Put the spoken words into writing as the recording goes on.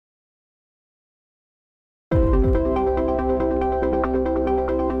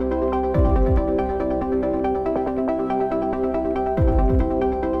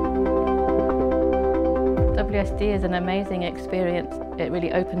WSD is an amazing experience. It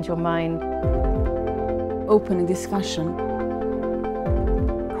really opens your mind. Open discussion.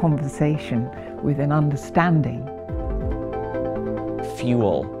 Conversation with an understanding.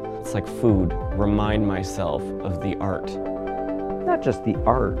 Fuel. It's like food. Remind myself of the art. Not just the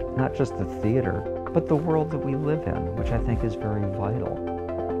art, not just the theater, but the world that we live in, which I think is very vital.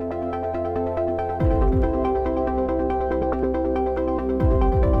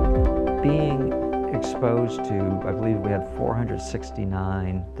 Being exposed to, I believe we had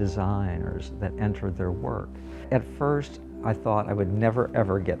 469 designers that entered their work. At first, I thought I would never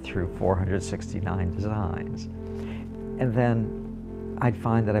ever get through 469 designs. And then I'd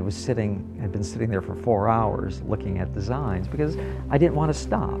find that I'd been sitting there for 4 hours looking at designs because I didn't want to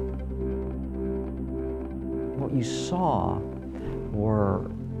stop. What you saw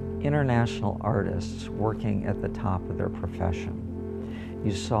were international artists working at the top of their profession.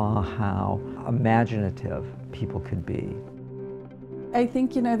 You saw how imaginative people could be. I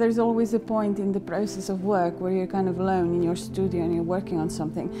think, there's always a point in the process of work where you're kind of alone in your studio and you're working on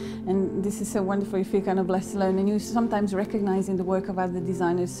something. And this is so wonderful, you feel kind of less alone, and you sometimes recognize in the work of other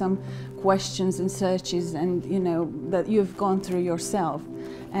designers some questions and searches and, that you've gone through yourself.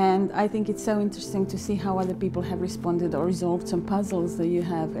 And I think it's so interesting to see how other people have responded or resolved some puzzles that you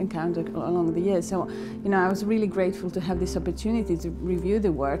have encountered along the years. So, I was really grateful to have this opportunity to review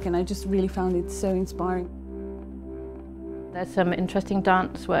the work, and I just really found it so inspiring. There's some interesting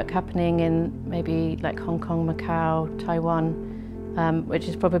dance work happening in maybe like Hong Kong, Macau, Taiwan, which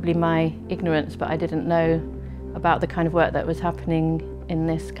is probably my ignorance, but I didn't know about the kind of work that was happening in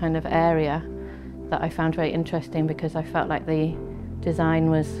this kind of area that I found very interesting because I felt like the design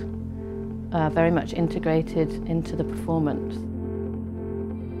was very much integrated into the performance.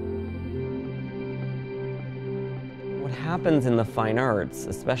 What happens in the fine arts,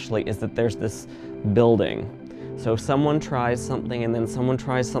 especially, is that there's this building. So someone tries something, and then someone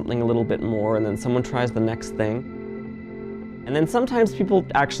tries something a little bit more, and then someone tries the next thing. And then sometimes people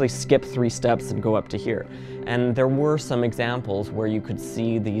actually skip 3 steps and go up to here. And there were some examples where you could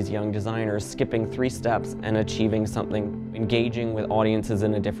see these young designers skipping 3 steps and achieving something, engaging with audiences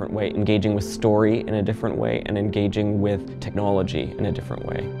in a different way, engaging with story in a different way, and engaging with technology in a different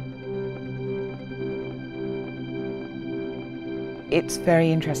way. It's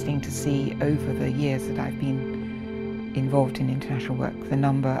very interesting to see over the years that I've been involved in international work, the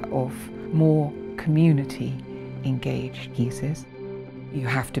number of more community engaged pieces. You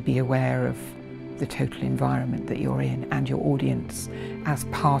have to be aware of the total environment that you're in and your audience as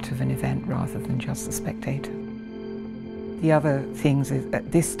part of an event rather than just a spectator. The other things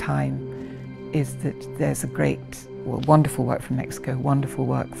at this time is that there's wonderful work from Mexico, wonderful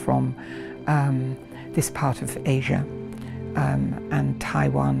work from this part of Asia, and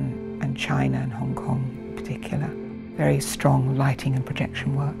Taiwan and China and Hong Kong in particular. Very strong lighting and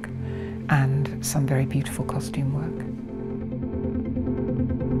projection work, and some very beautiful costume work.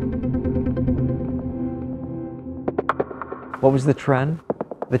 What was the trend?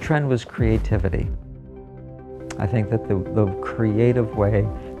 The trend was creativity. I think that the creative way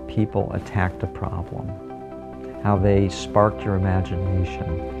people attacked a problem, how they sparked your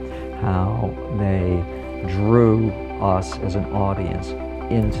imagination, how they drew us as an audience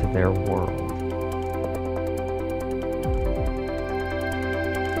into their world.